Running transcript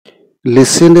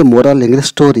Listen a moral English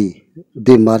story,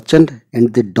 The Merchant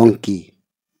and the Donkey.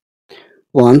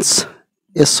 Once,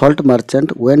 a salt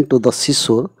merchant went to the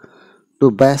seashore to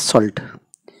buy salt.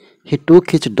 He took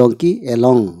his donkey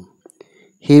along.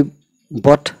 He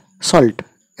bought salt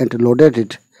and loaded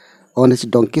it on his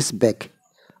donkey's back.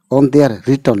 On their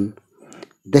return,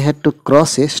 they had to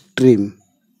cross a stream.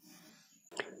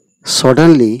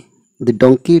 Suddenly, the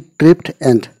donkey tripped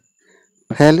and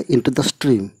fell into the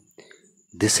stream.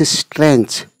 This is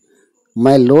strange.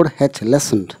 My load has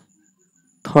lessened,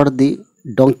 thought the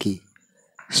donkey,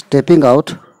 stepping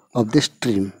out of the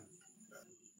stream.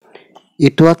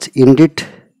 It was indeed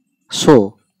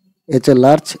so, as a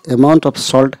large amount of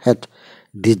salt had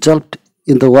dissolved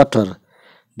in the water.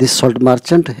 The salt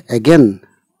merchant again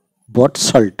bought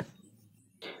salt.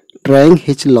 Trying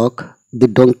his luck, the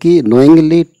donkey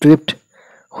knowingly tripped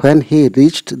when he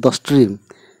reached the stream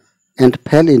and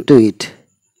fell into it.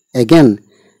 Again,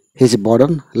 his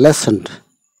burden lessened.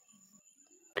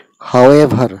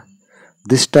 However,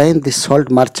 this time the salt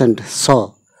merchant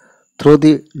saw through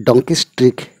the donkey's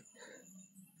trick.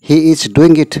 He is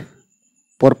doing it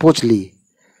purposely.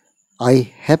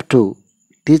 I have to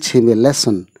teach him a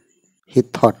lesson, he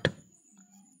thought.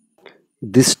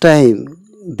 This time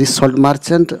the salt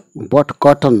merchant bought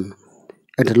cotton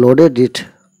and loaded it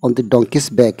on the donkey's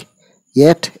back.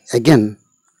 Yet again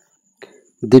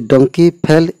the donkey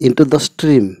fell into the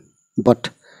stream, but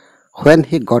when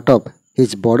he got up,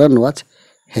 his burden was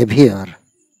heavier.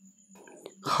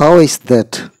 How is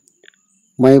that?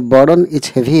 My burden is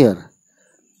heavier,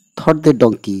 thought the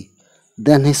donkey.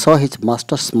 Then he saw his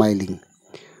master smiling.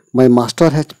 My master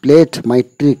has played my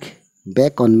trick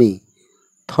back on me,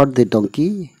 thought the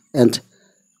donkey, and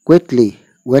quickly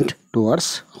went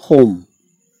towards home.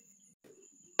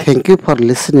 Thank you for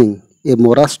listening. A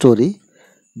moral story,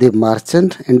 The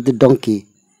Merchant and the Donkey.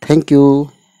 Thank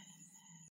you.